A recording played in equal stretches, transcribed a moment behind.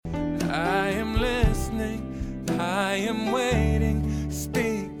I am waiting,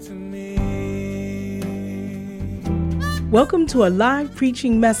 speak to me. Welcome to a live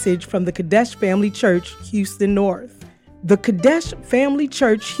preaching message from the Kadesh Family Church, Houston North. The Kadesh Family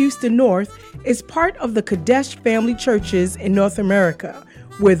Church, Houston North is part of the Kadesh Family Churches in North America,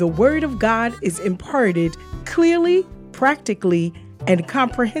 where the Word of God is imparted clearly, practically, and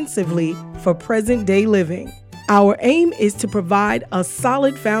comprehensively for present-day living. Our aim is to provide a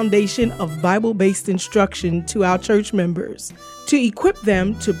solid foundation of Bible-based instruction to our church members, to equip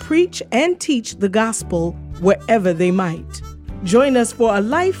them to preach and teach the gospel wherever they might. Join us for a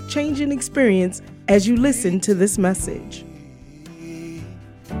life-changing experience as you listen to this message.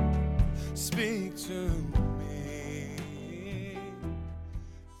 Speak to me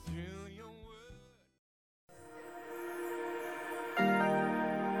through your word.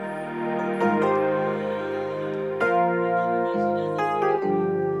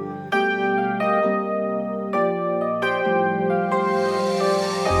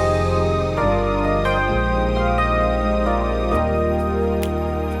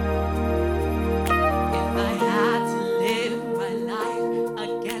 If I had to live my life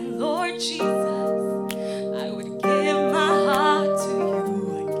again, Lord Jesus, I would give my heart to you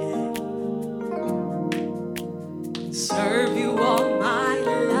again. Serve you all my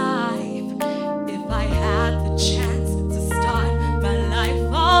life. If I had the chance to start my life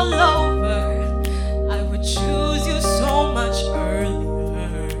all over, I would choose you so much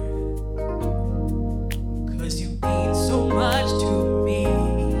earlier. 'Cause you mean so much to me.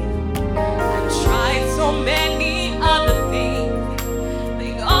 I've tried so many other things,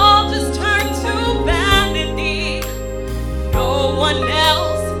 they all just turn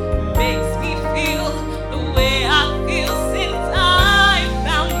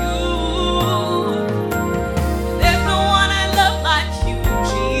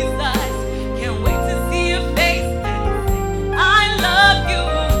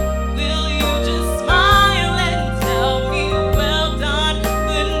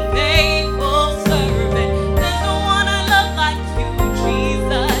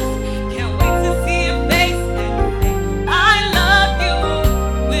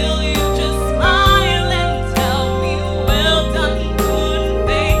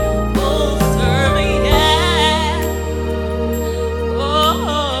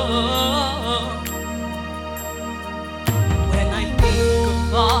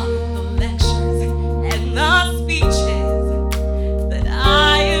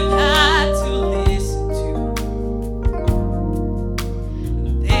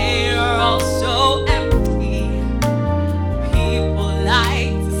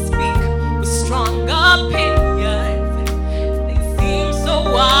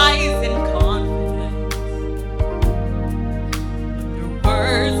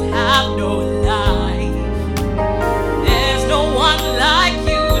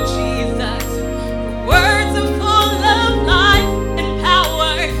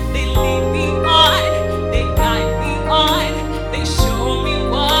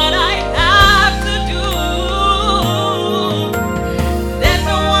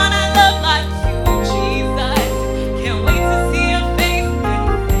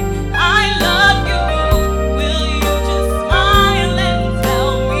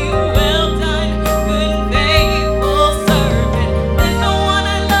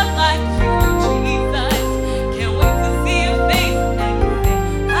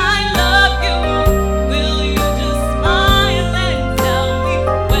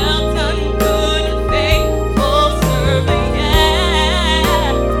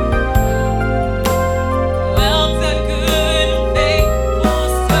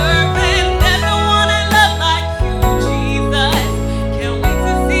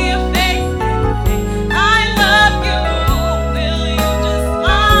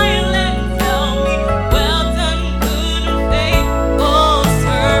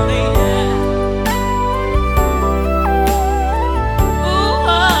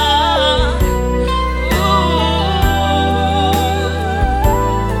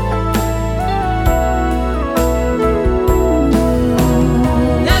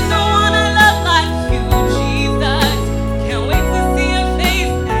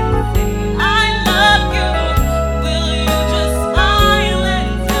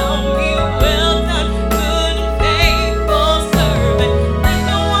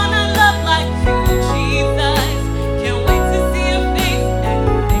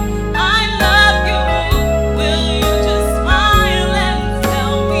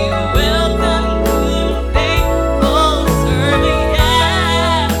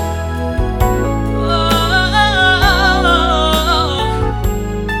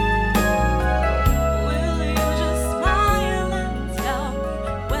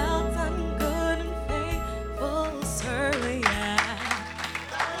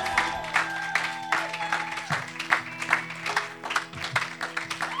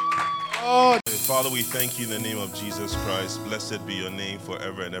Father, we thank you in the name of Jesus Christ. Blessed be your name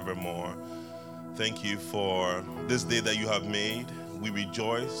forever and evermore. Thank you for this day that you have made. We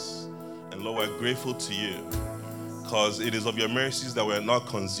rejoice, and Lord, we're grateful to you because it is of your mercies that we are not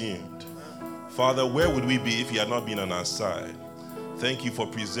consumed. Father, where would we be if you had not been on our side? Thank you for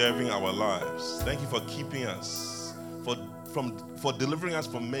preserving our lives. Thank you for keeping us, for delivering us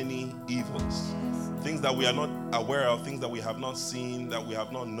from many evils, things that we are not aware of, things that we have not seen, that we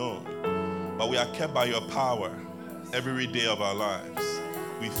have not known. But we are kept by your power every day of our lives.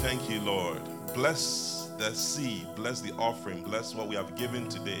 We thank you, Lord. Bless the seed, bless the offering, bless what we have given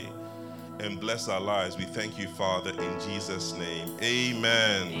today, and bless our lives. We thank you, Father, in Jesus' name.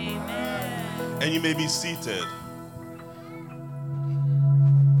 Amen. Amen. And you may be seated.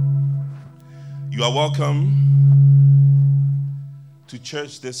 You are welcome to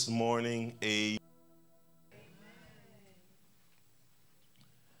church this morning.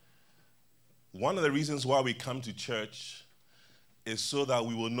 One of the reasons why we come to church is so that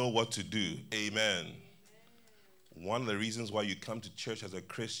we will know what to do. Amen. One of the reasons why you come to church as a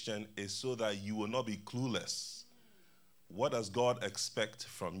Christian is so that you will not be clueless. What does God expect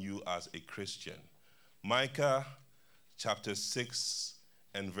from you as a Christian? Micah chapter 6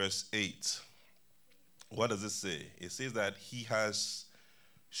 and verse 8. What does it say? It says that he has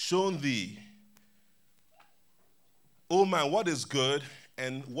shown thee, O man, what is good,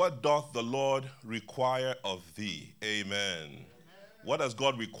 and what doth the Lord require of thee? Amen. What does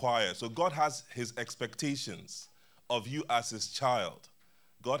God require? So God has his expectations of you as his child.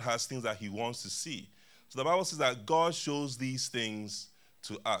 God has things that he wants to see. So the Bible says that God shows these things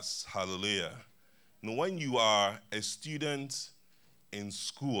to us. Hallelujah. Now, when you are a student in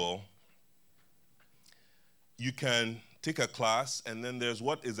school, you can take a class, and then there's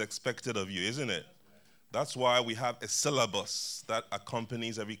what is expected of you, isn't it? That's why we have a syllabus that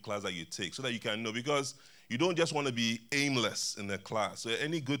accompanies every class that you take, so that you can know, because you don't just want to be aimless in the class. So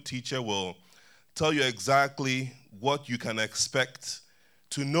any good teacher will tell you exactly what you can expect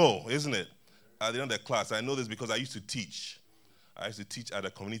to know, isn't it? At the end of the class. I know this because I used to teach. I used to teach at a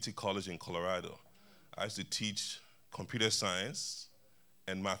community college in Colorado. I used to teach computer science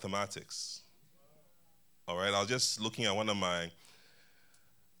and mathematics. All right, I was just looking at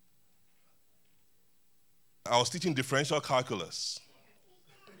I was teaching differential calculus.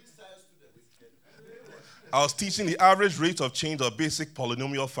 I was teaching the average rate of change of basic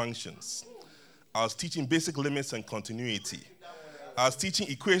polynomial functions. I was teaching basic limits and continuity. I was teaching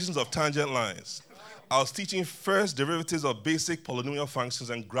equations of tangent lines. I was teaching first derivatives of basic polynomial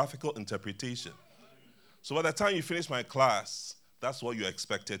functions and graphical interpretation. So by the time you finish my class, that's what you're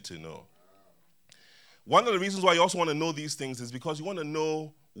expected to know. One of the reasons why you also want to know these things is because you want to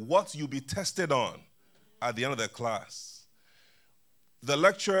know what you'll be tested on at the end of the class. The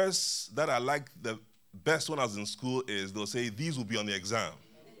lecturers that I like the best when I was in school is they'll say, these will be on the exam.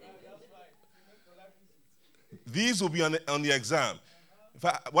 These will be on the exam. In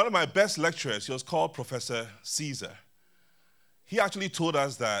fact, one of my best lecturers, he was called Professor Caesar. He actually told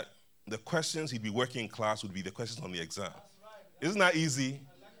us that the questions he'd be working in class would be the questions on the exam. Isn't that easy?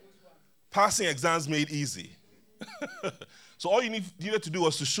 Passing exams made easy. So all you needed to do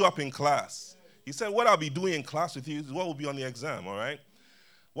was to show up in class. He said, what I'll be doing in class with you is what will be on the exam, all right?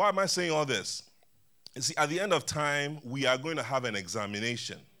 Why am I saying all this? You see, at the end of time, we are going to have an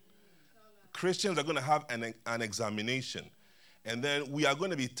examination. Christians are going to have an examination. And then we are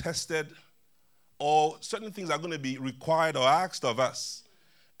going to be tested, or certain things are going to be required or asked of us.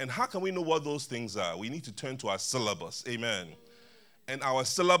 And how can we know what those things are? We need to turn to our syllabus. Amen. And our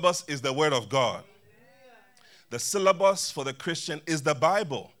syllabus is the Word of God. The syllabus for the Christian is the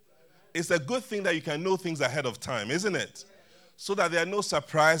Bible. It's a good thing that you can know things ahead of time, isn't it? So that there are no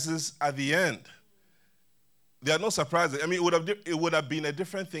surprises at the end. There are no surprises. I mean, it would have been a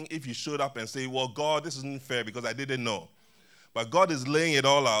different thing if you showed up and say, well, God, this isn't fair because I didn't know. But God is laying it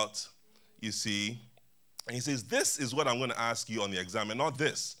all out, you see. And he says, this is what I'm going to ask you on the exam and not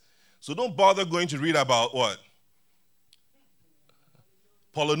this. So don't bother going to read about what?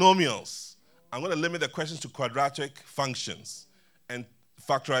 Polynomials. I'm going to limit the questions to quadratic functions and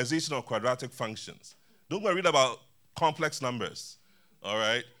factorization of quadratic functions. Don't go and read about complex numbers, all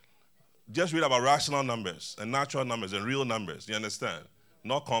right? Just read about rational numbers and natural numbers and real numbers. You understand?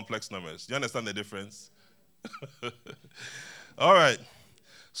 Not complex numbers. You understand the difference? All right.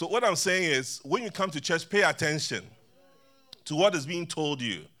 So what I'm saying is, when you come to church, pay attention to what is being told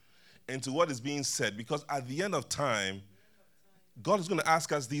you and to what is being said, because at the end of time, God is going to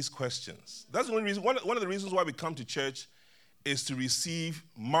ask us these questions. That's the only reason. One of the reasons why we come to church is to receive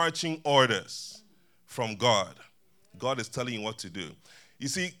marching orders from God. God is telling you what to do. You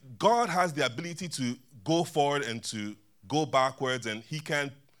see, God has the ability to go forward and to go backwards, and he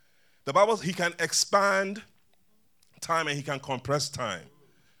can expand time and he can compress time.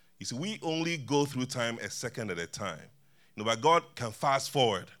 You see, we only go through time a second at a time. But God can fast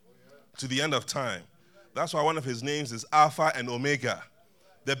forward to the end of time. That's why one of his names is Alpha and Omega,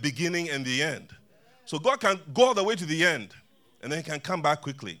 the beginning and the end. So God can go all the way to the end, and then he can come back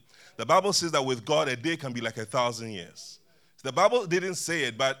quickly. The Bible says that with God, a day can be like 1,000 years. The Bible didn't say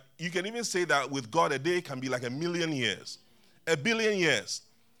it, but you can even say that with God, a day can be like 1,000,000 years, 1,000,000,000 years.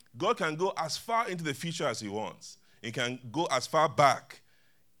 God can go as far into the future as he wants. He can go as far back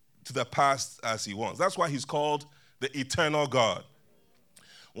to the past as he wants. That's why he's called the eternal God.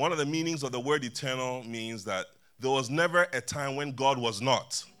 One of the meanings of the word eternal means that there was never a time when God was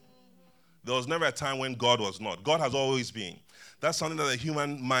not. There was never a time when God was not. God has always been. That's something that the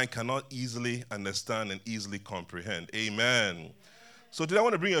human mind cannot easily understand and easily comprehend. Amen. So today I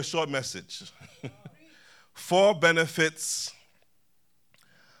want to bring you a short message. 4 benefits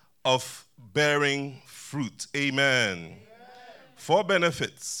of bearing fruit. Amen. 4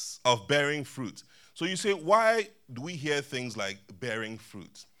 benefits of bearing fruit. So you say, why do we hear things like bearing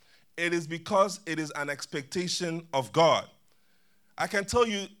fruit? It is because it is an expectation of God. I can tell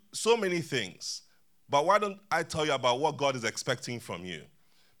you so many things, but why don't I tell you about what God is expecting from you?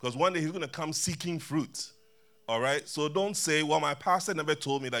 Because one day he's going to come seeking fruit. All right? So don't say, well, my pastor never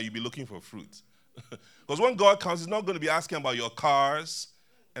told me that you'd be looking for fruit. Because when God comes, he's not going to be asking about your cars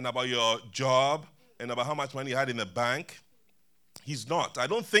and about your job and about how much money you had in the bank. He's not. I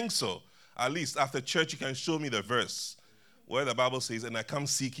don't think so. At least after church, you can show me the verse where the Bible says, and I come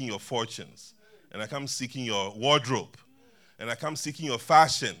seeking your fortunes, and I come seeking your wardrobe, and I come seeking your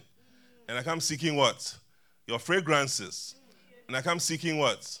fashion, and I come seeking what? Your fragrances. And I come seeking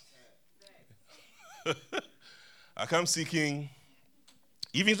what? I come seeking,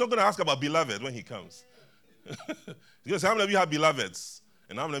 even he's not going to ask about beloved when he comes. He goes, how many of you have beloveds?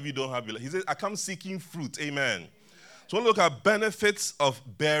 And how many of you don't have beloveds? He says, I come seeking fruit. Amen. So we'll look at benefits of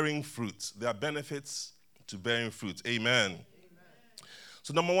bearing fruit. There are benefits to bearing fruit. Amen.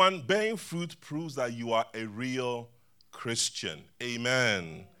 So number 1, bearing fruit proves that you are a real Christian.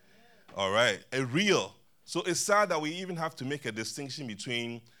 Amen. All right. A real. So it's sad that we even have to make a distinction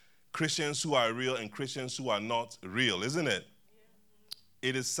between Christians who are real and Christians who are not real, isn't it?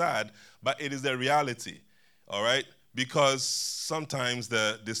 It is sad, but it is the reality. All right. Because sometimes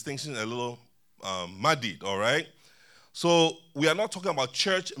the distinction is a little muddied. All right. So we are not talking about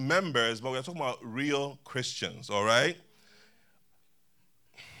church members, but we are talking about real Christians, all right?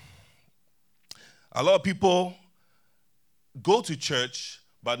 A lot of people go to church,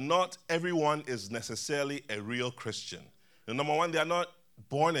 but not everyone is necessarily a real Christian. Number 1, they are not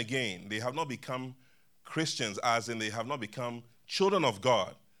born again. They have not become Christians, as in they have not become children of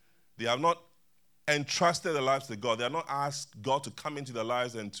God. They have not entrusted their lives to God. They have not asked God to come into their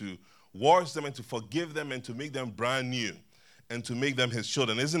lives and to wash them and to forgive them and to make them brand new and to make them his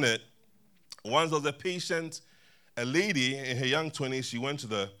children, isn't it? Once there was a patient, a lady in her young 20s, she went to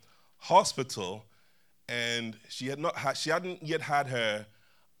the hospital and she hadn't yet had her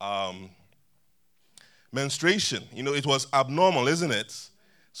menstruation. It was abnormal, isn't it?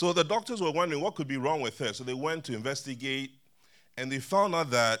 So the doctors were wondering what could be wrong with her. So they went to investigate and they found out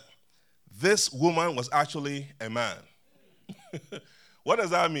that this woman was actually a man. What does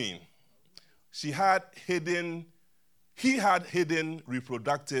that mean? He had hidden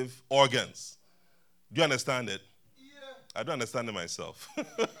reproductive organs. Do you understand it? Yeah. I don't understand it myself.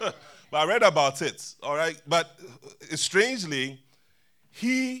 But I read about it, all right? But strangely,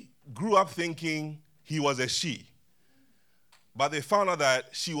 he grew up thinking he was a she. But they found out that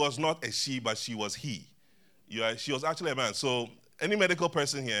she was not a she, but she was he. Yeah, she was actually a man. So any medical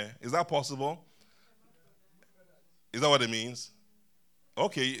person here, is that possible? Is that what it means?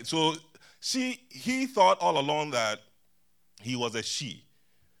 Okay, so he thought all along that he was a she,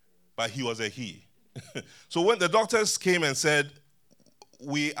 but he was a he. So when the doctors came and said,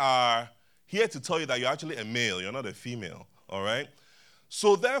 we are here to tell you that you're actually a male, you're not a female, all right?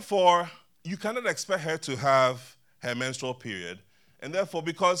 So therefore, you cannot expect her to have her menstrual period. And therefore,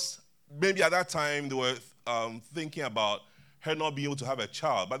 because maybe at that time they were thinking about her not being able to have a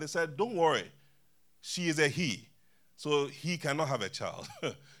child, but they said, don't worry, she is a he. So he cannot have a child.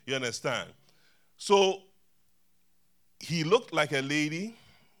 You understand? So he looked like a lady.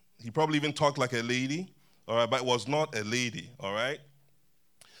 He probably even talked like a lady, all right, but was not a lady, all right?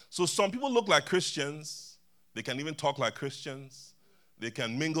 So some people look like Christians. They can even talk like Christians. They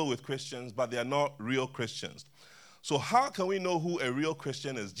can mingle with Christians, but they are not real Christians. So how can we know who a real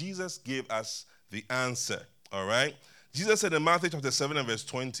Christian is? Jesus gave us the answer, all right? Jesus said in Matthew chapter 7 and verse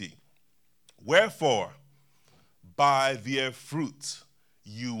 20, wherefore, by their fruit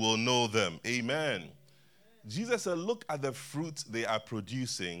you will know them. Amen. Jesus said, look at the fruit they are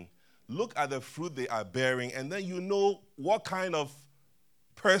producing. Look at the fruit they are bearing, and then you know what kind of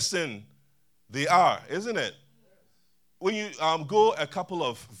person they are, isn't it? When you go a couple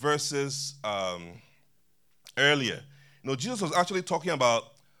of verses earlier, Jesus was actually talking about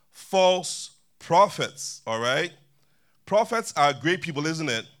false prophets, all right? Prophets are great people, isn't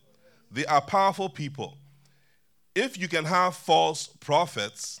it? They are powerful people. If you can have false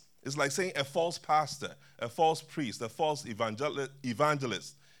prophets, it's like saying a false pastor, a false priest, a false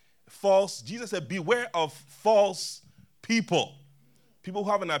evangelist. Jesus said, beware of false people. People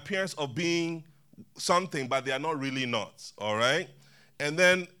who have an appearance of being something, but they are not really not, all right? And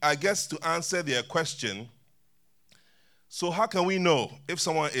then, I guess to answer their question, so how can we know if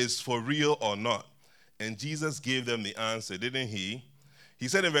someone is for real or not? And Jesus gave them the answer, didn't he? He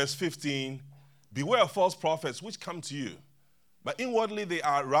said in verse 15, beware of false prophets which come to you, but inwardly they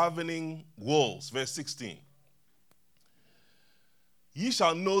are ravening wolves. Verse 16, ye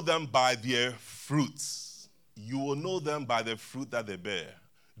shall know them by their fruits. You will know them by the fruit that they bear.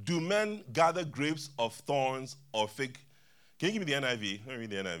 Do men gather grapes of thorns or fig? Can you give me the NIV? Let me read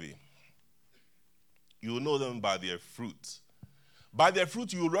the NIV. You will know them by their fruit. By their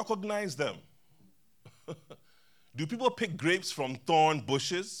fruit, you will recognize them. Do people pick grapes from thorn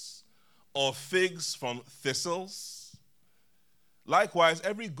bushes or figs from thistles? Likewise,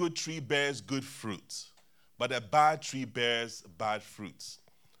 every good tree bears good fruit, but a bad tree bears bad fruit.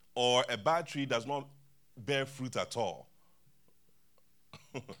 Or a bad tree does not bear fruit at all.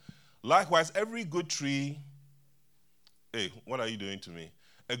 Likewise, every good tree... Hey, what are you doing to me?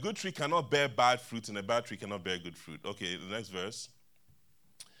 A good tree cannot bear bad fruit, and a bad tree cannot bear good fruit. Okay, the next verse.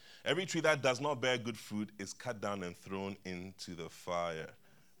 Every tree that does not bear good fruit is cut down and thrown into the fire.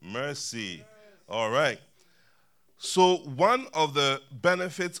 Mercy. All right. So one of the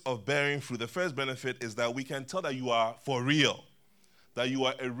benefits of bearing fruit, the first benefit is that we can tell that you are for real, that you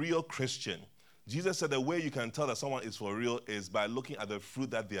are a real Christian. Jesus said the way you can tell that someone is for real is by looking at the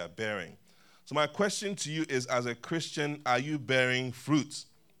fruit that they are bearing. So my question to you is, as a Christian, are you bearing fruit?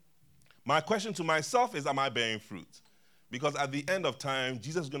 My question to myself is, am I bearing fruit? Because at the end of time,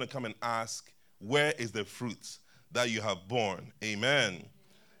 Jesus is going to come and ask, where is the fruit that you have borne? Amen.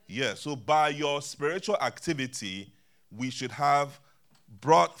 Yeah, so by your spiritual activity, we should have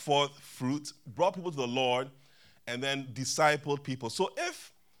brought forth fruit, brought people to the Lord, and then discipled people. So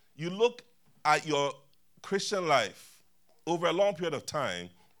if you look at your Christian life over a long period of time,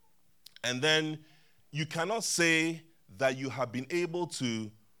 and then you cannot say that you have been able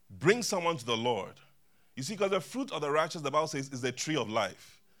to bring someone to the Lord. You see, because the fruit of the righteous, the Bible says, is the tree of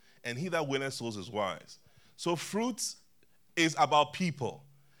life, and he that winneth souls is wise. So fruit is about people,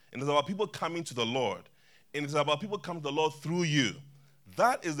 and it's about people coming to the Lord, and it's about people coming to the Lord through you.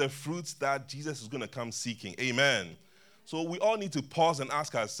 That is the fruits that Jesus is going to come seeking. Amen. So we all need to pause and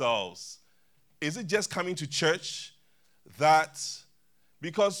ask ourselves, is it just coming to church that...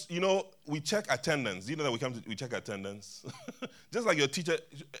 Because, we check attendance. You know that we check attendance? Just like your teacher,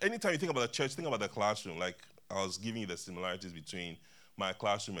 anytime you think about the church, think about the classroom. Like I was giving you the similarities between my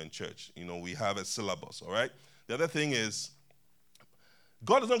classroom and church. We have a syllabus, all right? The other thing is,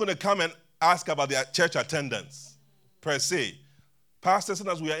 God is not going to come and ask about the church attendance, per se. Pastors,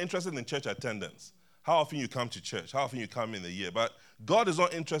 sometimes we are interested in church attendance. How often you come to church, how often you come in the year. But God is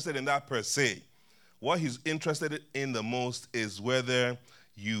not interested in that per se. What he's interested in the most is whether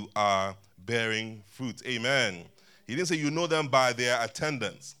you are bearing fruit. Amen. He didn't say you know them by their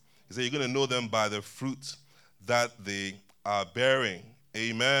attendance. He said you're going to know them by the fruit that they are bearing.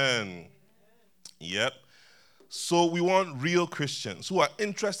 Amen. Yep. So we want real Christians who are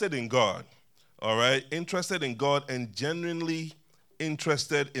interested in God. All right? Interested in God and genuinely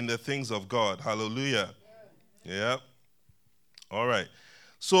interested in the things of God. Hallelujah. Yep. All right.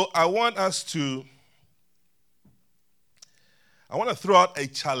 So I want to throw out a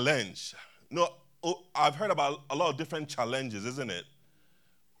challenge. I've heard about a lot of different challenges, isn't it?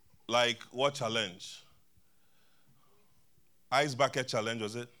 Like what challenge? Ice bucket challenge,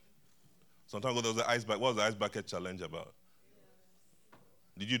 was it? Some time ago there was an ice bucket. What was the ice bucket challenge about?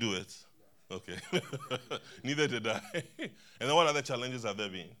 Did you do it? Okay. Neither did I. And then what other challenges have there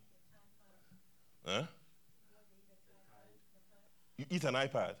been? Huh? You eat an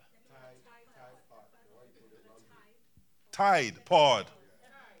iPad. Tide, pod.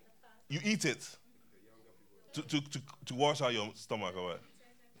 You eat it to wash out your stomach or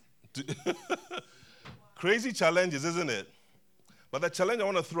what? Crazy challenges, isn't it? But the challenge I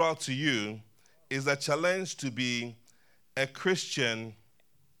want to throw out to you is the challenge to be a Christian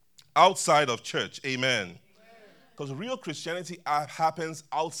outside of church. Amen. Because real Christianity happens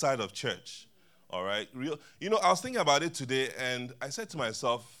outside of church. All right? I was thinking about it today, and I said to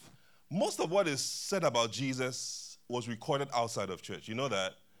myself, most of what is said about Jesus was recorded outside of church. You know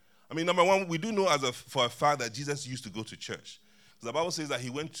that? I mean, number one, we do know for a fact that Jesus used to go to church. The Bible says that he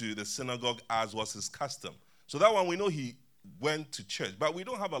went to the synagogue as was his custom. So that one, we know he went to church. But we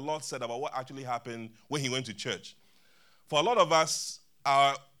don't have a lot said about what actually happened when he went to church. For a lot of us,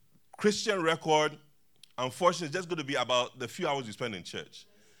 our Christian record, unfortunately, is just going to be about the few hours you spend in church.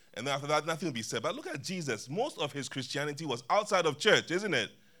 And then after that, nothing will be said. But look at Jesus. Most of his Christianity was outside of church, isn't it?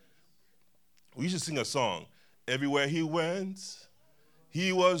 We used to sing a song. Everywhere he went,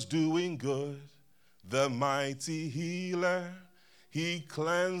 he was doing good. The mighty healer, he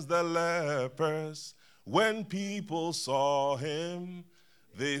cleansed the lepers. When people saw him,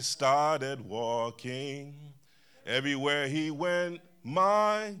 they started walking. Everywhere he went,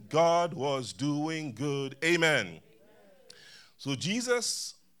 my God was doing good. Amen. So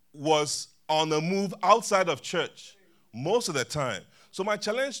Jesus was on the move outside of church most of the time. So my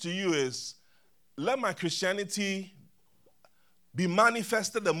challenge to you is, let my Christianity be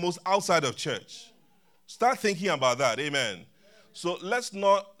manifested the most outside of church. Start thinking about that. Amen. So let's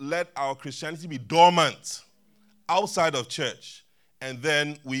not let our Christianity be dormant outside of church, and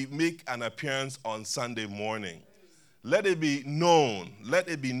then we make an appearance on Sunday morning. Let it be known. Let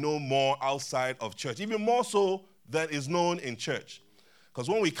it be known more outside of church, even more so than is known in church. Because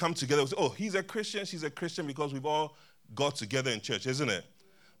when we come together, we say, oh, he's a Christian, she's a Christian, because we've all got together in church, isn't it?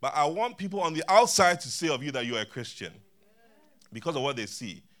 But I want people on the outside to say of you that you're a Christian because of what they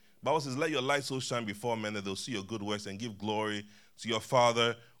see. The Bible says, let your light so shine before men that they'll see your good works and give glory to your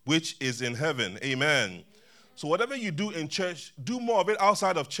Father which is in heaven. Amen. So whatever you do in church, do more of it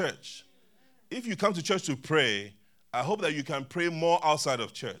outside of church. If you come to church to pray, I hope that you can pray more outside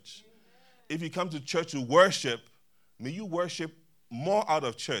of church. If you come to church to worship, may you worship more out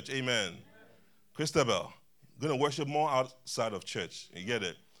of church. Amen. Christabel, going to worship more outside of church. You get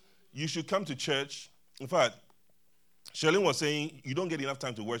it? You should come to church. In fact, Charlene was saying you don't get enough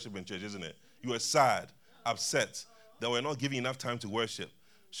time to worship in church, isn't it? You were sad, upset that we're not giving enough time to worship.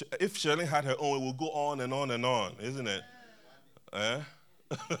 If Charlene had her own, it would go on and on and on, isn't it?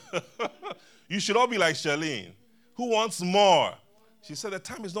 You should all be like Charlene. Who wants more? She said the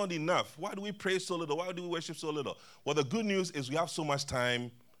time is not enough. Why do we pray so little? Why do we worship so little? Well, the good news is we have so much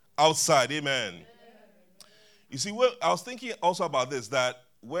time outside. Amen. You see, I was thinking also about this, that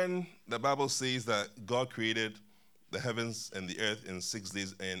when the Bible says that God created the heavens and the earth in 6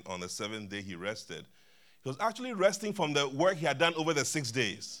 days, and on the seventh day he rested, he was actually resting from the work he had done over the 6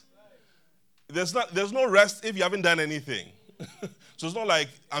 days. There's no rest if you haven't done anything. So it's not like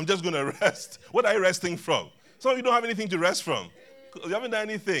I'm just going to rest. What are you resting from? Some of you don't have anything to rest from. You haven't done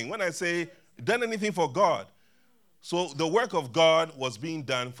anything. When I say done anything for God. So the work of God was being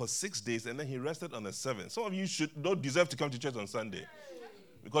done for 6 days, and then he rested on the seventh. Some of you don't deserve to come to church on Sunday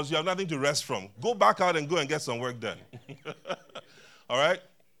because you have nothing to rest from. Go back out and go and get some work done. All right?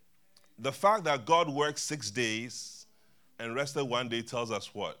 The fact that God worked 6 days and rested 1 day tells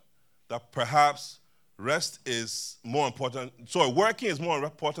us what? That perhaps rest is more important. So working is more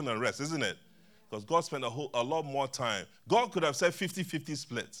important than rest, isn't it? Because God spent a lot more time. God could have said 50-50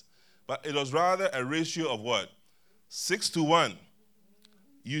 split, but it was rather a ratio of what? 6-1.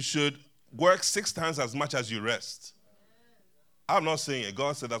 You should work 6 times as much as you rest. I'm not saying it.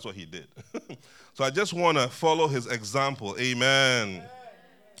 God said that's what he did. So I just want to follow his example. Amen.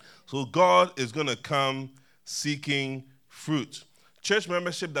 So God is going to come seeking fruit. Church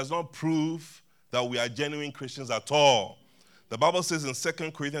membership does not prove that we are genuine Christians at all. The Bible says in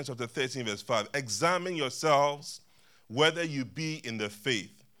 2 Corinthians chapter 13, verse 5, examine yourselves whether you be in the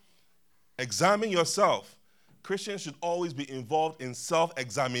faith. Examine yourself. Christians should always be involved in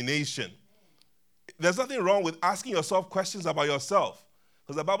self-examination. There's nothing wrong with asking yourself questions about yourself.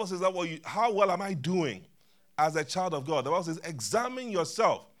 Because the Bible says that, well, how well am I doing as a child of God? The Bible says, examine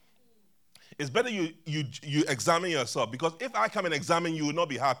yourself. It's better you examine yourself, because if I come and examine you, will not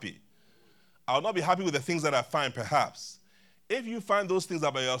be happy. I will not be happy with the things that I find, perhaps. If you find those things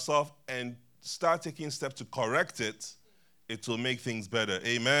about yourself and start taking steps to correct it, it will make things better.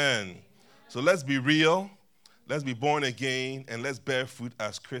 Amen. So let's be real, let's be born again, and let's bear fruit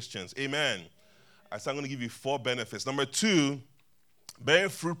as Christians. Amen. So I'm going to give you 4 benefits. Number 2, bearing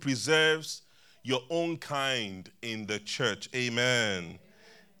fruit preserves your own kind in the church. Amen.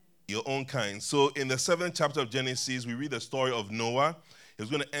 Your own kind. So in the 7th chapter of Genesis, we read the story of Noah. He was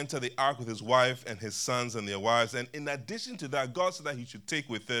going to enter the ark with his wife and his sons and their wives. And in addition to that, God said that he should take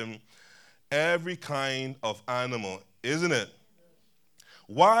with him every kind of animal, isn't it?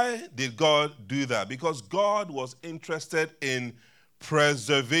 Why did God do that? Because God was interested in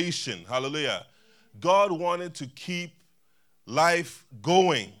preservation. Hallelujah. God wanted to keep life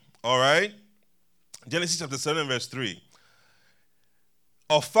going. All right? Genesis chapter 7, verse 3.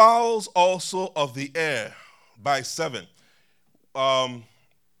 Of fowls also of the air by 7. A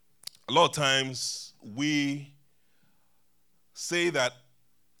lot of times we say that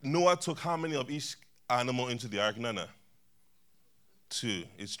Noah took how many of each animal into the ark? Nana? 2.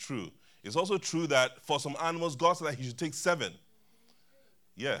 It's true. It's also true that for some animals, God said that he should take 7.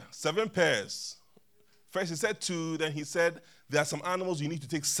 Yeah, 7 pairs. First he said 2, then he said there are some animals you need to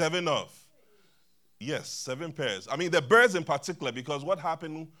take 7 of. Yes, 7 pairs. I mean, the birds in particular, because what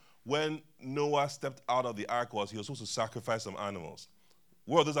happened when Noah stepped out of the ark was he was supposed to sacrifice some animals.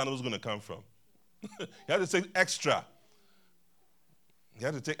 Where are those animals going to come from? He had to take extra. He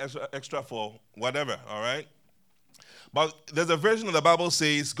had to take extra for whatever, all right? But there's a version of the Bible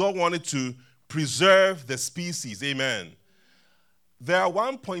says God wanted to preserve the species. Amen. There are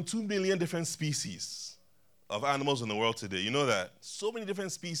 1.2 million different species of animals in the world today. You know that? So many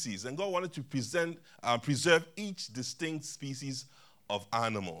different species. And God wanted to preserve each distinct species of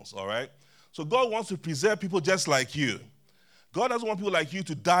animals, all right? So God wants to preserve people just like you. God doesn't want people like you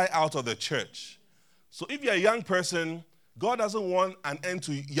to die out of the church. So if you're a young person, God doesn't want an end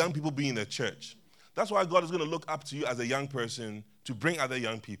to young people being in the church. That's why God is going to look up to you as a young person to bring other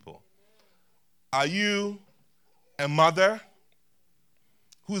young people. Are you a mother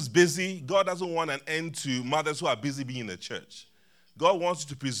who's busy? God doesn't want an end to mothers who are busy being in the church. God wants you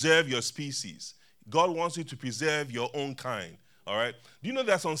to preserve your species. God wants you to preserve your own kind, all right? Do you know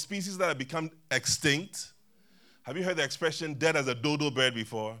there are some species that have become extinct? Have you heard the expression dead as a dodo bird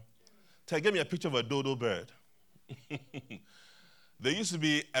before? Give me a picture of a dodo bird. There used to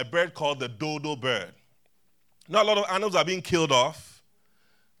be a bird called the dodo bird. Now a lot of animals are being killed off.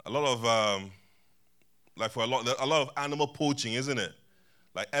 A lot of animal poaching, isn't it?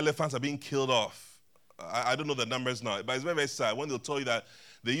 Like elephants are being killed off. I don't know the numbers now, but it's very, very sad when they'll tell you that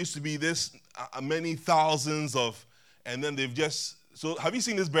there used to be this many thousands of, and then they've just. So have you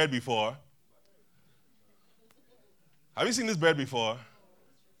seen this bird before? Have you seen this bird before?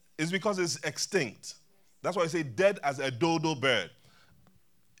 It's because it's extinct. That's why I say dead as a dodo bird.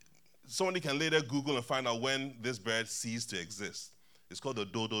 Somebody can later Google and find out when this bird ceased to exist. It's called the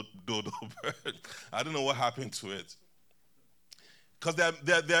dodo bird. I don't know what happened to it. Because I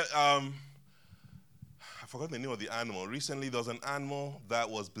forgot the name of the animal. Recently, there was an animal that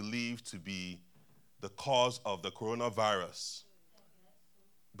was believed to be the cause of the coronavirus.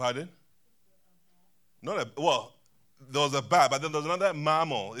 Pardon? There was a bat, but then there's another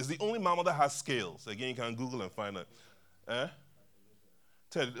mammal. It's the only mammal that has scales. Again, you can Google and find it.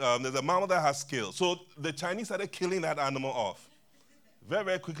 There's a mammal that has scales. So the Chinese started killing that animal off very,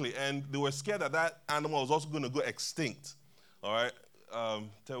 very quickly, and they were scared that that animal was also going to go extinct. All right?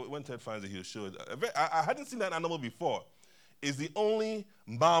 When Ted finds it, he'll show it. I hadn't seen that animal before. It's the only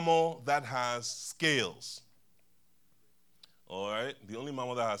mammal that has scales. All right? The only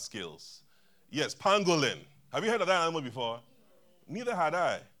mammal that has scales. Yes, pangolin. Have you heard of that animal before? Neither had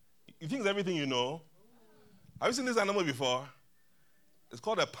I. You think it's everything you know? Have you seen this animal before? It's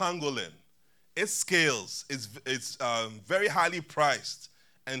called a pangolin. Its scales it's very highly prized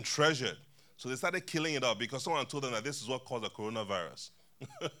and treasured. So they started killing it off because someone told them that this is what caused the coronavirus.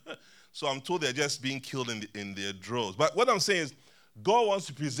 So I'm told they're just being killed in their droves. But what I'm saying is God wants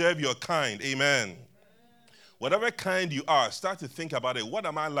to preserve your kind. Amen. Whatever kind you are, start to think about it. What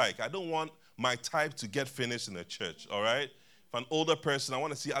am I like? I don't want my type to get finished in the church, all right? If I'm an older person, I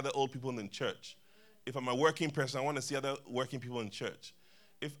want to see other old people in the church. If I'm a working person, I want to see other working people in church.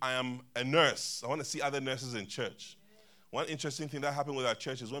 If I am a nurse, I want to see other nurses in church. One interesting thing that happened with our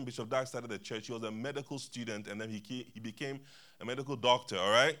church is when Bishop Dag started the church, he was a medical student, and then he became a medical doctor,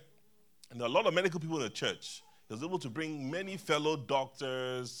 all right? And there are a lot of medical people in the church. He was able to bring many fellow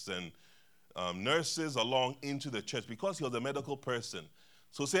doctors and nurses along into the church because he was a medical person.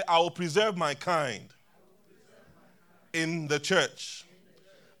 So say, I will preserve my kind in the church.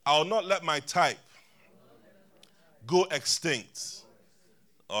 I will not let my type go extinct.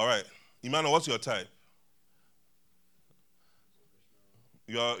 All right. Emmanuel, what's your type?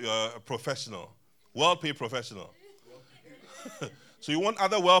 You're a professional. Well-paid professional. So you want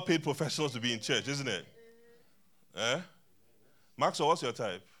other well-paid professionals to be in church, isn't it? Maxwell, what's your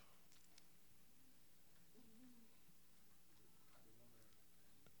type?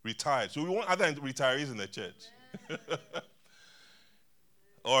 Retired. So we want other retirees in the church.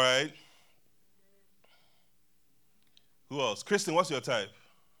 All right. Who else? Kristen, what's your type?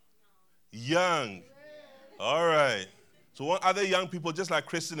 Young. All right. So what other young people just like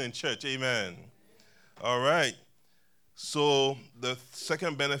Christian in church? Amen. All right. So the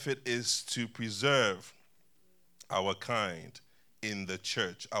second benefit is to preserve our kind in the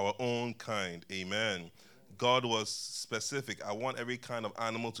church, our own kind. Amen. God was specific. I want every kind of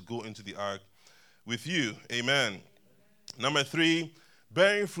animal to go into the ark with you. Amen. Number 3,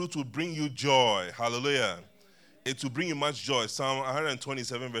 bearing fruit will bring you joy. Hallelujah. It will bring you much joy. Psalm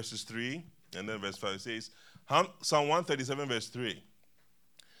 127 verses 3 and then verse 5 says, Psalm 137 verse 3.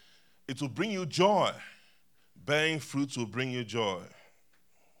 It will bring you joy. Bearing fruits will bring you joy.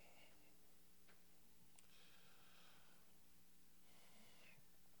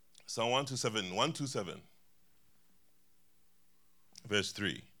 Psalm 127 verse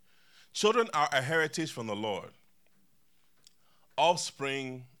 3. Children are a heritage from the Lord.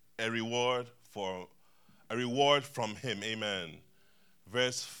 Offspring, a reward from him. Amen.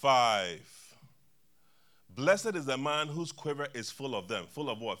 Verse 5. Blessed is the man whose quiver is full of them. Full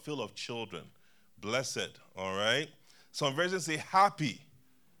of what? Full of children. Blessed. All right. Some versions say happy.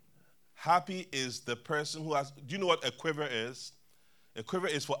 Happy is the person who has. Do you know what a quiver is? A quiver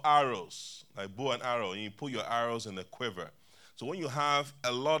is for arrows, like bow and arrow. And you put your arrows in the quiver. So when you have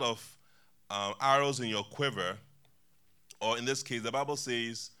a lot of arrows in your quiver, or in this case, the Bible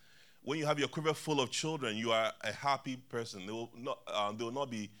says, when you have your quiver full of children, you are a happy person. They will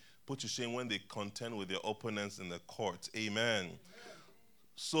not be put to shame when they contend with their opponents in the court. Amen.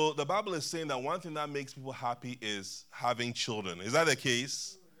 So the Bible is saying that one thing that makes people happy is having children. Is that the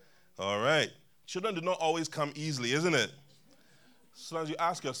case? All right. Children do not always come easily, isn't it? So as you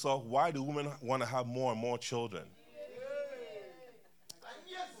ask yourself, why do women want to have more and more children?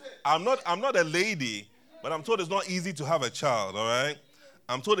 I'm not a lady, but I'm told it's not easy to have a child, all right?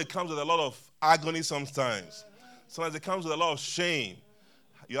 I'm told it comes with a lot of agony sometimes. Sometimes it comes with a lot of shame.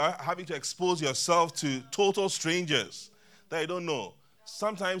 You are having to expose yourself to total strangers that you don't know.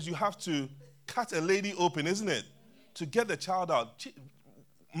 Sometimes you have to cut a lady open, isn't it? To get the child out.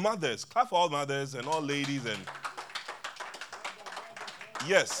 Mothers, clap for all mothers and all ladies. And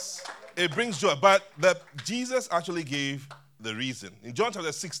yes, it brings joy. But Jesus actually gave the reason. In John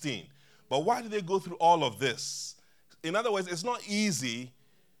chapter 16. But why did they go through all of this? In other words, it's not easy.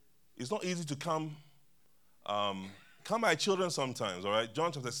 It's not easy to come by children sometimes, all right?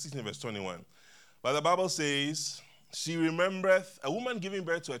 John chapter 16, verse 21. But the Bible says, she remembereth, a woman giving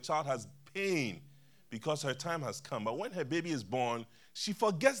birth to a child has pain because her time has come. But when her baby is born, she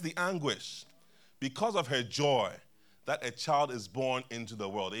forgets the anguish because of her joy that a child is born into the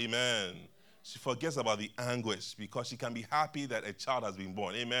world. Amen. She forgets about the anguish because she can be happy that a child has been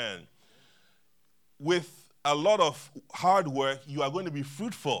born. Amen. With a lot of hard work, you are going to be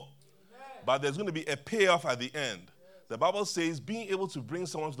fruitful. But there's going to be a payoff at the end. The Bible says being able to bring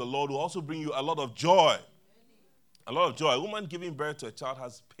someone to the Lord will also bring you a lot of joy. A lot of joy. A woman giving birth to a child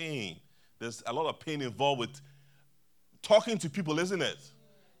has pain. There's a lot of pain involved with talking to people, isn't it?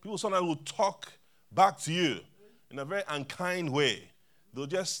 People sometimes will talk back to you in a very unkind way. They'll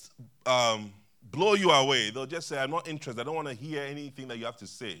just blow you away. They'll just say, I'm not interested. I don't want to hear anything that you have to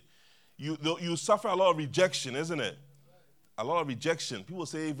say. You suffer a lot of rejection, isn't it? A lot of rejection. People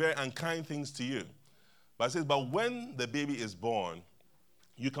say very unkind things to you. But it says, but when the baby is born,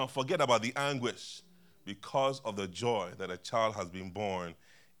 you can forget about the anguish because of the joy that a child has been born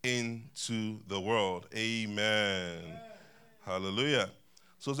into the world. Amen. Hallelujah.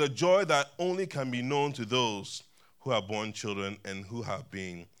 So it's a joy that only can be known to those who have born children and who have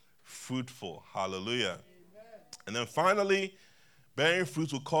been fruitful. Hallelujah. And then finally, bearing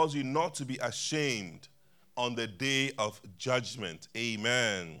fruit will cause you not to be ashamed on the day of judgment.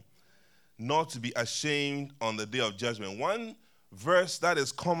 Amen. Not to be ashamed on the day of judgment. One verse that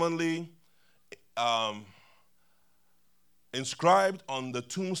is commonly inscribed on the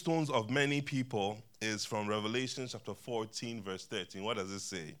tombstones of many people is from Revelation chapter 14, verse 13. What does it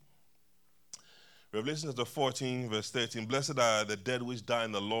say? Revelation chapter 14, verse 13. Blessed are the dead which die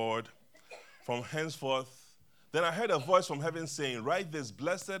in the Lord from henceforth. Then I heard a voice from heaven saying, write this,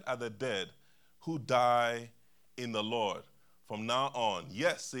 blessed are the dead who die in the Lord from now on.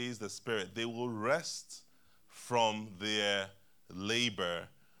 Yes, says the Spirit, they will rest from their labor,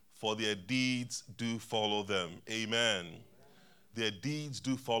 for their deeds do follow them. Amen. Their deeds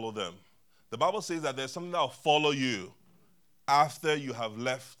do follow them. The Bible says that there's something that will follow you after you have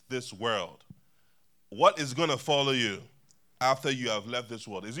left this world. What is going to follow you after you have left this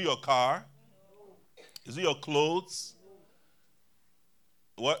world? Is it your car? Is it your clothes?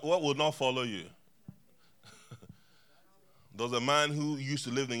 What will not follow you? There was a man who used to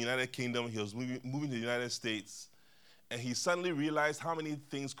live in the United Kingdom. He was moving to the United States. and he suddenly realized how many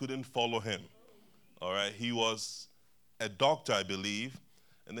things couldn't follow him. All right, he was a doctor, I believe,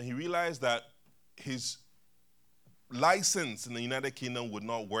 and then he realized that his license in the United Kingdom would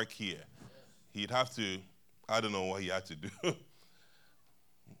not work here. He'd have to, I don't know what he had to do.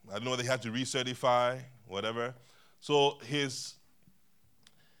 I don't know whether he had to recertify, whatever. So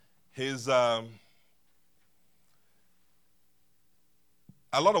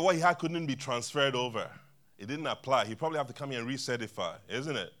a lot of what he had couldn't be transferred over. It didn't apply. He probably have to come here and recertify,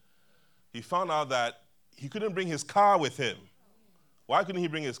 isn't it? He found out that he couldn't bring his car with him. Why couldn't he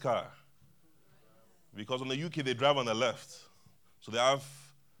bring his car? Because in the UK, they drive on the left. So they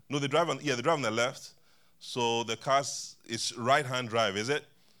drive on the left. So the car is right-hand drive, is it?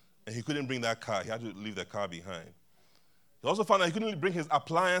 And he couldn't bring that car. He had to leave the car behind. He also found out he couldn't bring his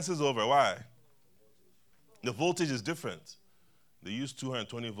appliances over. Why? The voltage is different. They use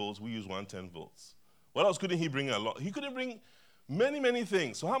 220 volts. We use 110 volts. What else couldn't he bring a lot? He couldn't bring many, many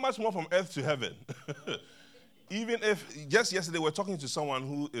things. So how much more from earth to heaven? Even if, just yesterday, we were talking to someone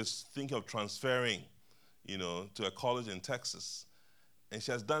who is thinking of transferring, to a college in Texas. And she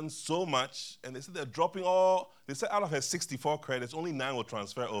has done so much, and they said they're dropping they said out of her 64 credits, only 9 will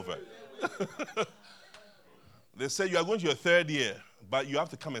transfer over. They said, you are going to your 3rd year, but you have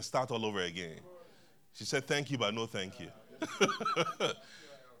to come and start all over again. She said, thank you, but no thank you.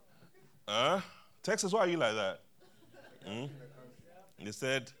 Texas, why are you like that? They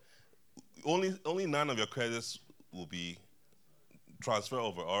said, only 9 of your credits will be transferred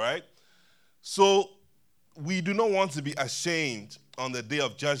over, all right? So we do not want to be ashamed on the day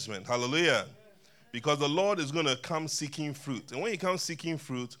of judgment. Hallelujah. Because the Lord is going to come seeking fruit. And when he comes seeking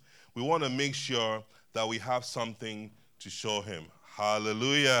fruit, we want to make sure that we have something to show him.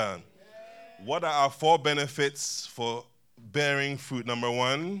 Hallelujah. What are our 4 benefits for bearing fruit? Number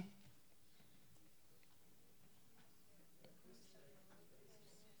 1,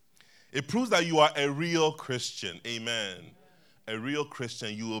 it proves that you are a real Christian. Amen. A real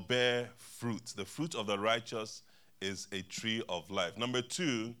Christian, you will bear fruit. The fruit of the righteous is a tree of life. Number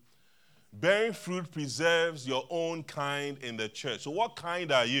 2, bearing fruit preserves your own kind in the church. So what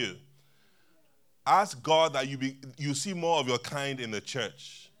kind are you? Ask God that you see more of your kind in the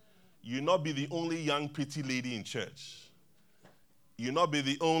church. You not be the only young pretty lady in church. You not be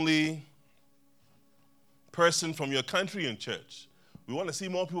the only person from your country in church. We want to see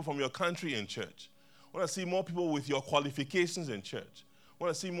more people from your country in church. We want to see more people with your qualifications in church. We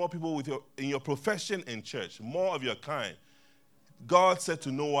want to see more people in your profession in church, more of your kind. God said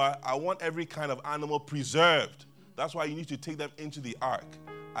to Noah, I want every kind of animal preserved. That's why you need to take them into the ark.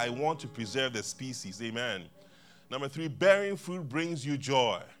 I want to preserve the species. Amen. Number 3, bearing fruit brings you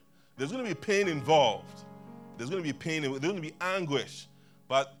joy. There's going to be pain involved. There's going to be pain. There's going to be anguish.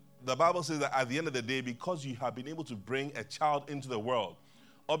 But the Bible says that at the end of the day, because you have been able to bring a child into the world,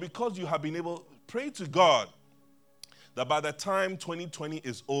 or because you have been able, pray to God that by the time 2020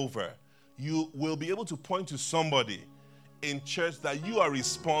 is over, you will be able to point to somebody in church that you are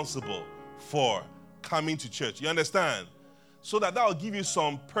responsible for coming to church. You understand? So that will give you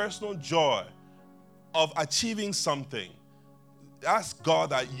some personal joy of achieving something. Ask God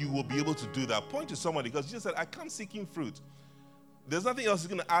that you will be able to do that. Point to somebody, because Jesus said, I come seeking fruit. There's nothing else he's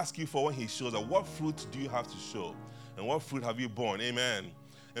going to ask you for when he shows up. What fruit do you have to show? And what fruit have you borne? Amen.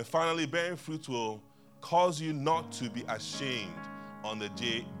 And finally, bearing fruit will cause you not to be ashamed on the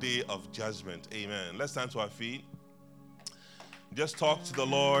day of judgment. Amen. Let's stand to our feet. Just talk to the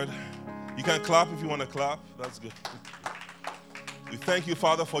Lord. You can clap if you want to clap. That's good. We thank you,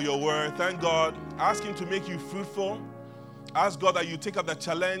 Father, for your word. Thank God. Ask him to make you fruitful. Ask God that you take up the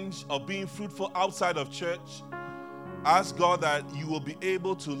challenge of being fruitful outside of church. Ask God that you will be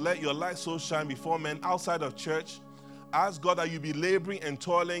able to let your light so shine before men outside of church. Ask God that you be laboring and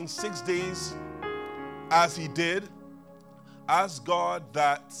toiling 6 days as he did. Ask God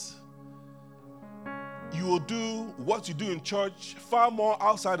that you will do what you do in church far more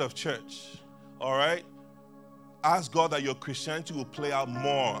outside of church. All right? Ask God that your Christianity will play out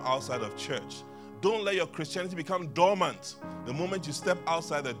more outside of church. Don't let your Christianity become dormant the moment you step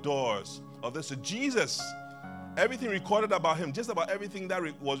outside the doors of this. So Jesus, everything recorded about him, just about everything that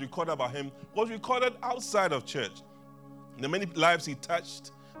was recorded about him, was recorded outside of church. The many lives he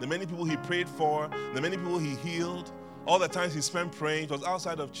touched, the many people he prayed for, the many people he healed, all the times he spent praying, it was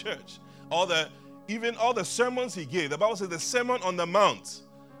outside of church. Even all the sermons he gave. The Bible says the Sermon on the Mount,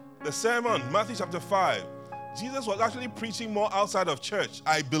 the sermon, Matthew chapter 5, Jesus was actually preaching more outside of church,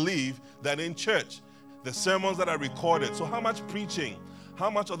 I believe, than in church. The sermons that are recorded. So how much preaching, how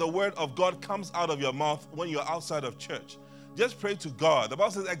much of the word of God comes out of your mouth when you're outside of church? Just pray to God. The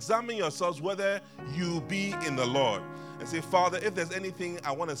Bible says, examine yourselves whether you be in the Lord. And say, Father, if there's anything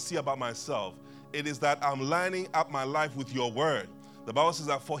I want to see about myself, it is that I'm lining up my life with your word. The Bible says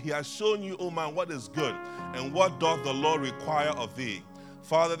that, for he has shown you, O man, what is good, and what doth the Lord require of thee.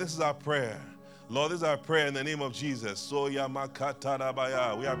 Father, this is our prayer. Lord, this is our prayer in the name of Jesus. So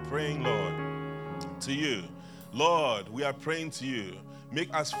Yamakatarabaya. We are praying, Lord, to you. Lord, we are praying to you.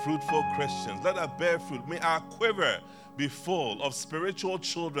 Make us fruitful Christians. Let us bear fruit. May our quiver be full of spiritual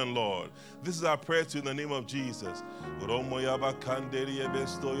children, Lord. This is our prayer to you in the name of Jesus. This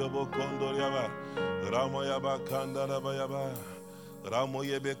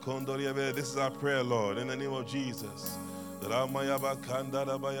is our prayer, Lord, in the name of Jesus. I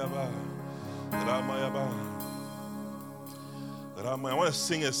want to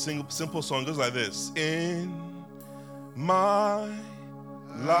sing a simple song just like this. In my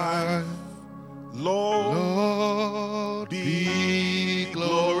life, Lord, be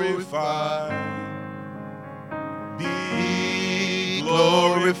glorified. Be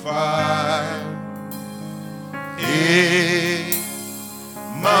glorified. In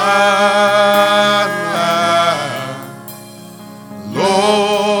my life,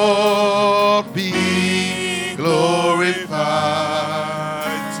 Lord, be glorified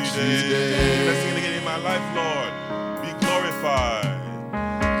today. Let's sing it again. In my life, Lord, be glorified.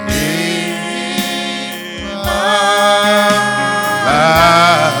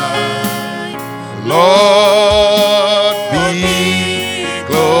 Lord, be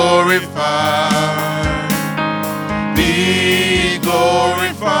glorified. Be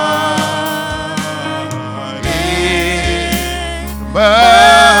glorified in my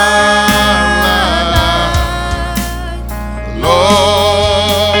life.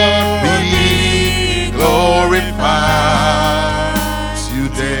 Lord, be glorified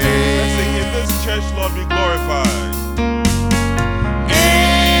today. Let's sing in this church, Lord, be glorified.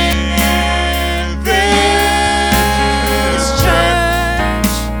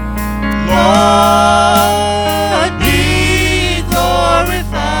 Lord, be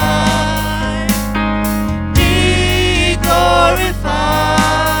glorified. Be glorified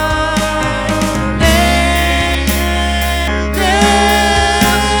in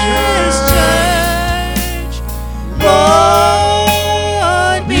this church.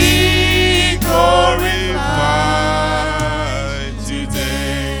 Lord, be glorified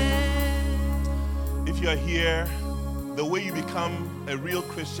today. If you are here, the way you become a real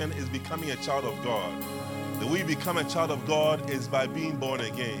Christian is becoming a child of God. The way you become a child of God is by being born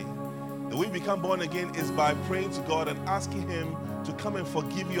again. The way you become born again is by praying to God and asking Him to come and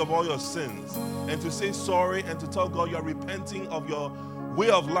forgive you of all your sins, and to say sorry and to tell God you are repenting of your way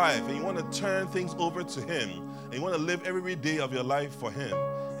of life and you want to turn things over to Him and you want to live every day of your life for Him.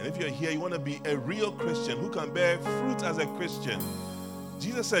 And if you're here, you want to be a real Christian who can bear fruit as a Christian.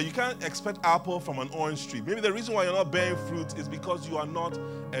 Jesus said you can't expect apple from an orange tree. Maybe the reason why you're not bearing fruit is because you are not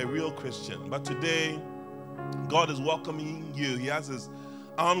a real Christian. But today, God is welcoming you. He has His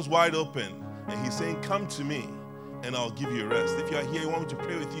arms wide open, and He's saying, come to me, and I'll give you rest. If you're here, I want me to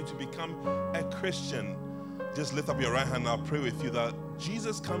pray with you to become a Christian. Just lift up your right hand, and I'll pray with you that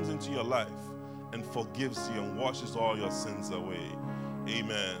Jesus comes into your life and forgives you and washes all your sins away.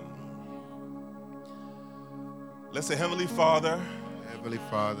 Amen. Let's say, Heavenly Father,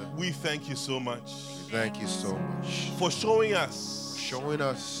 we thank you so much. Thank you so much for showing us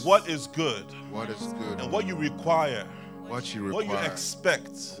what is good, and what you require, what you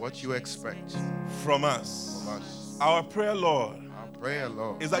expect from us. Our prayer, Lord,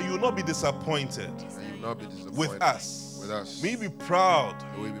 is that you will not be disappointed with us. May we be proud.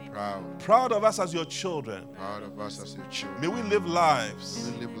 Proud of us as your children. May we live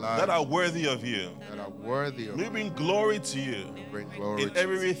lives that are worthy of you. May we bring glory to you in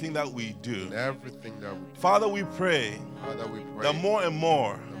everything that we do. Father, we pray that more and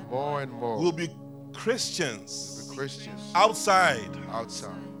more we'll be Christians outside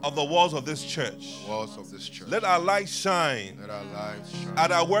of the walls of this church. Let our light shine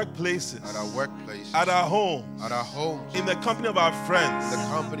at our workplaces, at our homes, in the company of our friends.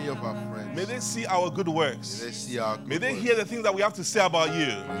 May they see our good works. May they hear the things that we have to say about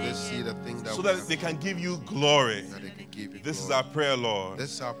you, so that they can give you glory. This is our prayer, Lord.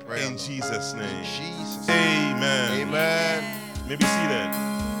 In Jesus' name. Amen. Amen. May be seated.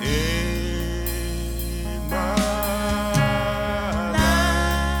 In my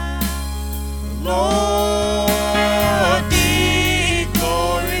Lord, be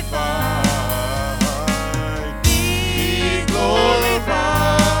glorified. Be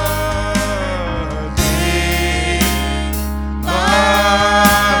glorified in my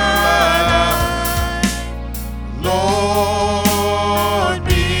life, Lord.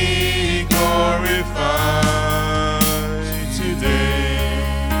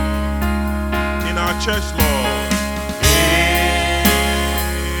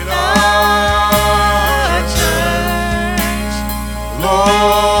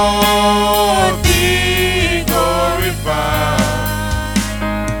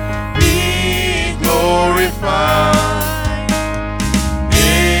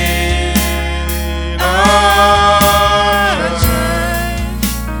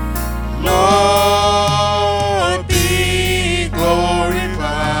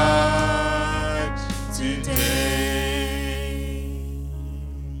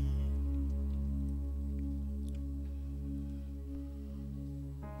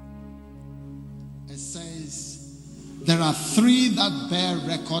 There are three that bear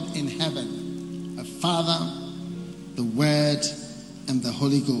record in heaven: the Father, the Word, and the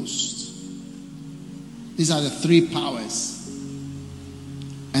Holy Ghost. These are the three powers.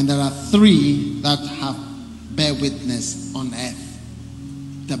 And there are three that have bear witness on earth: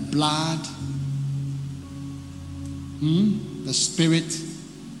 the blood, the Spirit,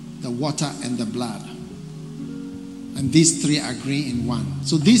 the water, and the blood. And these three agree in one.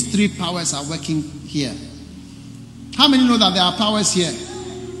 So these three powers are working here. How many know that there are powers here?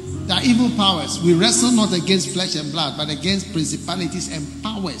 There are evil powers. We wrestle not against flesh and blood, but against principalities and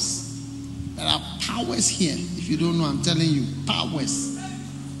powers. There are powers here. If you don't know, I'm telling you, powers.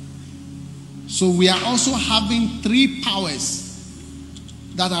 So we are also having three powers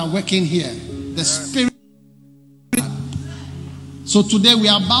that are working here: the Spirit. So today we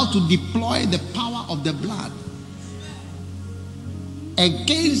are about to deploy the power of the blood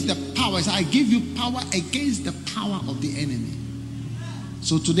against the powers. I give you power against the power of the enemy.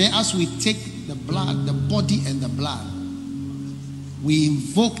 So today, as we take the blood, the body and the blood, we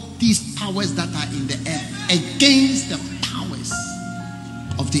invoke these powers that are in the earth against the powers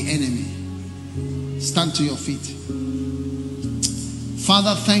of the enemy. Stand to your feet.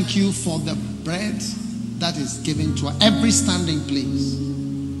 Father, thank you for the bread that is given to us. Every standing, please.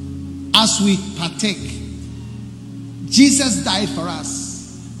 As we partake, Jesus died for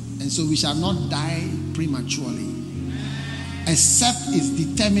us, and so we shall not die prematurely. Except it's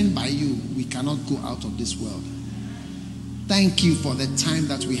determined by you, we cannot go out of this world. Thank you for the time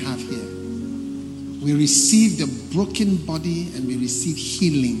that we have here. We receive the broken body and we receive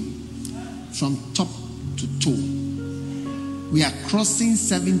healing from top to toe. We are crossing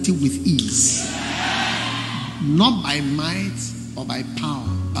 70 with ease. Not by might or by power,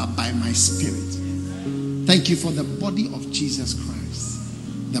 but by my Spirit. Thank you for the body of Jesus Christ.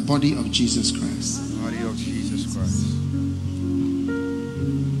 The body of Jesus Christ. The body of Jesus Christ.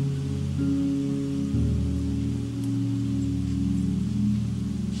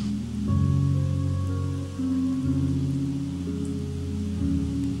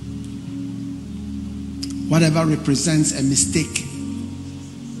 Whatever represents a mistake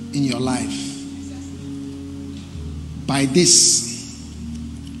in your life, by this,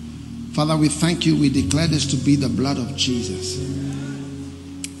 Father, we thank you. We declare this to be the blood of Jesus.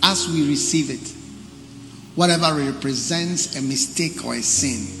 As we receive it, whatever represents a mistake or a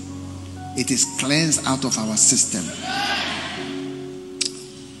sin, it is cleansed out of our system.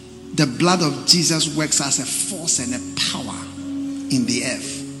 The blood of Jesus works as a force and a power in the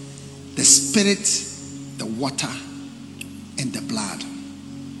earth. The Spirit, the water, and the blood.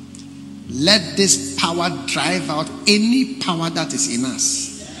 Let this power drive out any power that is in us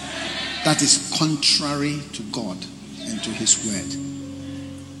that is contrary to God and to His word.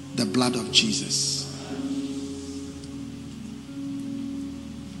 The blood of Jesus.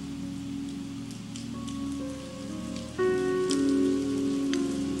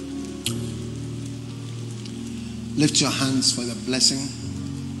 Lift your hands for the blessing.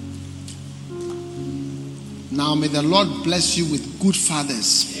 Now may the Lord bless you with good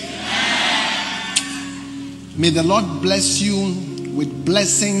fathers. May the Lord bless you with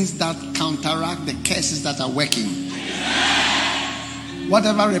blessings that counteract the curses that are working.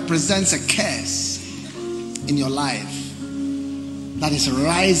 Whatever represents a curse in your life that is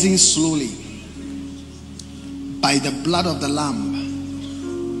rising slowly, by the blood of the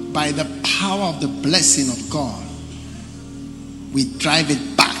Lamb, by the power of the blessing of God, we drive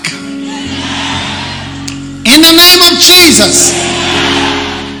it back. In the name of Jesus.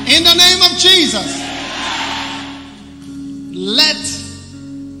 In the name of Jesus. Let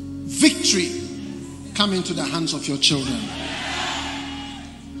victory come into the hands of your children.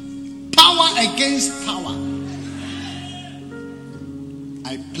 Power against power.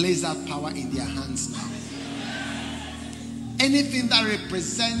 I place that power in their hands now. Anything that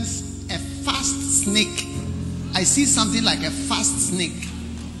represents a fast snake. I see something like a fast snake.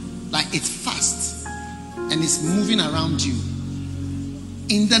 Like it's fast and it's moving around you.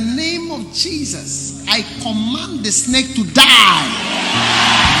 In the name of Jesus, I command the snake to die.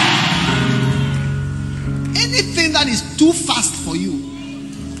 Anything that is too fast for you,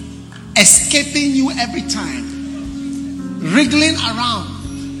 escaping you every time, wriggling around,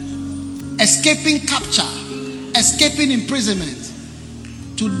 escaping capture, escaping imprisonment,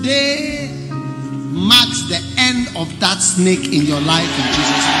 today marks the end of that snake in your life in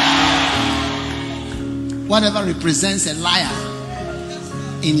Jesus' name. Whatever represents a liar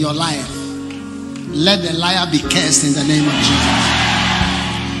in your life, let the liar be cursed in the name of Jesus.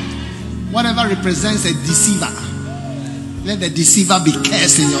 Whatever represents a deceiver, let the deceiver be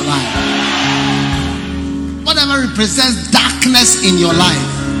cursed in your life. whatever represents darkness in your life,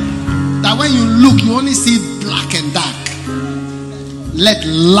 that when you look, you only see black and dark. Let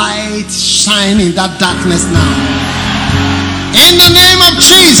light shine in that darkness now. In the name of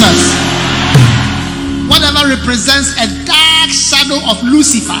Jesus. Whatever represents a dark shadow of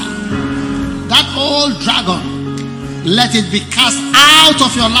Lucifer, that old dragon, let it be cast out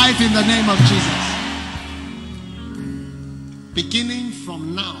of your life in the name of Jesus. Beginning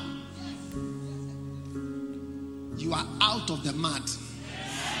from now, you are out of the mud.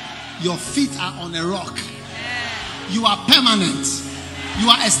 Your feet are on a rock. You are permanent. You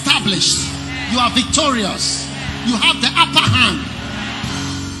are established. You are victorious. You have the upper hand.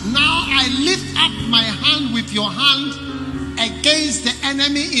 Now I lift up my hand with your hand against the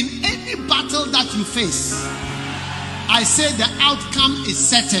enemy in any battle that you face. I say the outcome is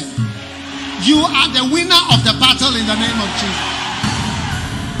certain. You are the winner of the battle in the name of Jesus.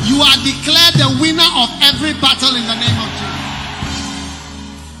 You are declared the winner of every battle in the name of Jesus.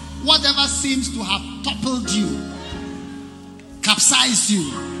 Whatever seems to have toppled you, capsized you,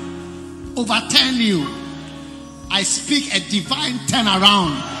 overturned you, I speak a divine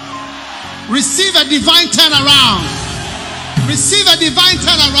turnaround. Receive a divine turnaround. Receive a divine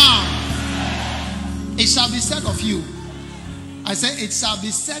turnaround. It shall be said of you. I say it shall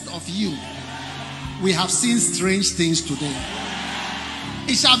be said of you. We have seen strange things today.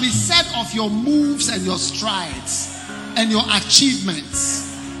 It shall be said of your moves and your strides and your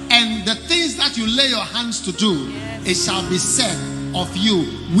achievements and the things that you lay your hands to do. It shall be said of you,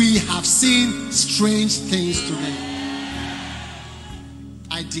 we have seen strange things today.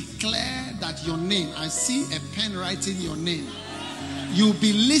 I declare that your name, I see a pen writing your name. You'll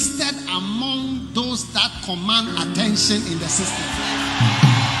be listed among those that command attention in the system.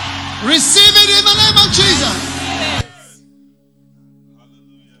 Receive it in the name of Jesus.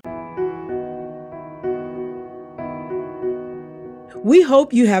 We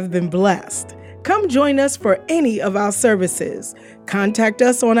hope you have been blessed. Come join us for any of our services. Contact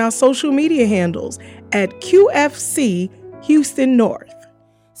us on our social media handles at QFC Houston North.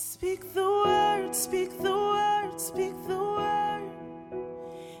 Speak the word, speak the word, speak the word.